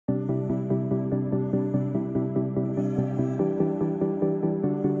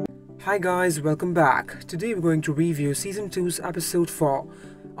Hi guys, welcome back. Today we're going to review Season 2's Episode 4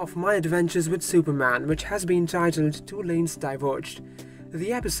 of My Adventures with Superman, which has been titled Two Lanes Diverged.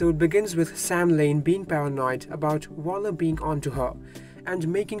 The episode begins with Sam Lane being paranoid about Waller being onto her and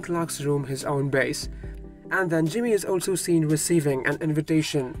making Clark's room his own base. And then Jimmy is also seen receiving an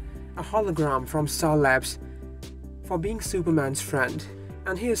invitation, a hologram from Star Labs, for being Superman's friend.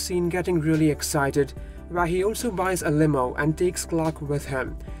 And he is seen getting really excited, where he also buys a limo and takes Clark with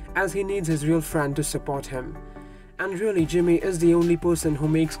him, as he needs his real friend to support him. And really, Jimmy is the only person who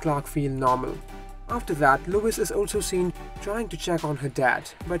makes Clark feel normal. After that, Lois is also seen trying to check on her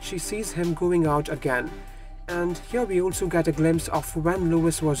dad, but she sees him going out again. And here we also get a glimpse of when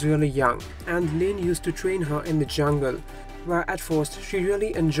Lois was really young, and Lane used to train her in the jungle, where at first she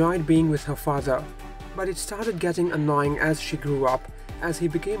really enjoyed being with her father. But it started getting annoying as she grew up, as he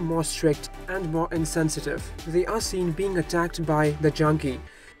became more strict and more insensitive. They are seen being attacked by the junkie,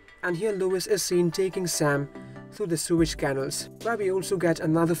 and here Lois is seen taking Sam through the sewage canals, where we also get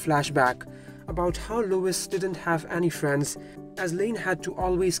another flashback about how Lois didn't have any friends, as Lane had to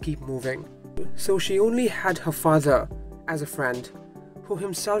always keep moving. So she only had her father as a friend, who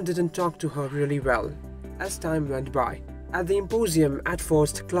himself didn't talk to her really well as time went by. At the Imposium, at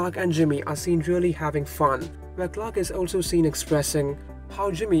first, Clark and Jimmy are seen really having fun, where Clark is also seen expressing how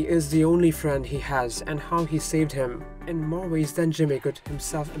Jimmy is the only friend he has and how he saved him in more ways than Jimmy could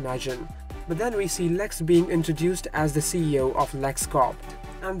himself imagine. But then we see Lex being introduced as the CEO of LexCorp,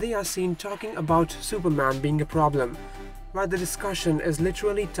 and they are seen talking about Superman being a problem, where the discussion is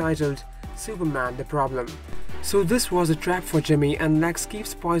literally titled Superman the Problem. So this was a trap for Jimmy, and Lex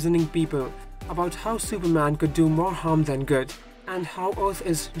keeps poisoning people about how Superman could do more harm than good, and how Earth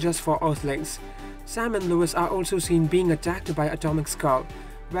is just for Earthlings. Sam and Lois are also seen being attacked by Atomic Skull,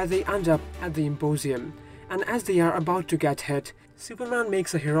 where they end up at the Imposium. And as they are about to get hit, Superman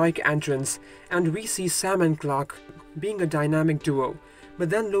makes a heroic entrance, and we see Sam and Clark being a dynamic duo. But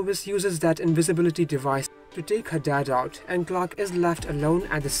then Lois uses that invisibility device to take her dad out, and Clark is left alone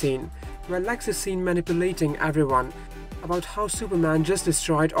at the scene, where Lex is seen manipulating everyone about how Superman just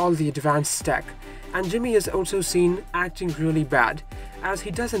destroyed all the advanced tech. And Jimmy is also seen acting really bad, as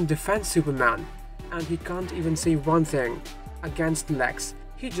he doesn't defend Superman, and he can't even say one thing against Lex.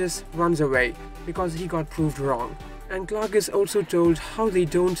 He just runs away because he got proved wrong. And Clark is also told how they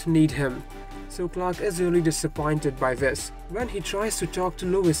don't need him. So Clark is really disappointed by this. When he tries to talk to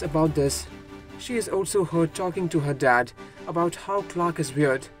Lois about this, she is also heard talking to her dad about how Clark is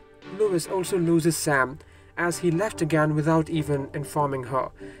weird. Lois also loses Sam, as he left again without even informing her,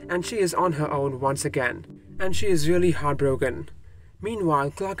 and she is on her own once again, and she is really heartbroken.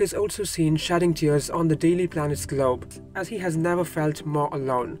 Meanwhile, Clark is also seen shedding tears on the Daily Planet's globe, as he has never felt more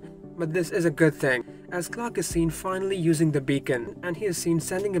alone. But this is a good thing, as Clark is seen finally using the beacon, and he is seen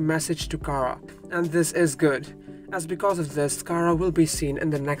sending a message to Kara. And this is good, as because of this, Kara will be seen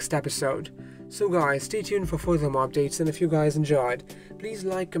in the next episode. So guys, stay tuned for further more updates, and if you guys enjoyed, please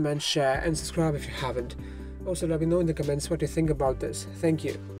like, comment, share, and subscribe if you haven't. Also let me know in the comments what you think about this. Thank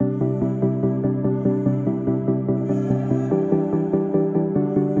you.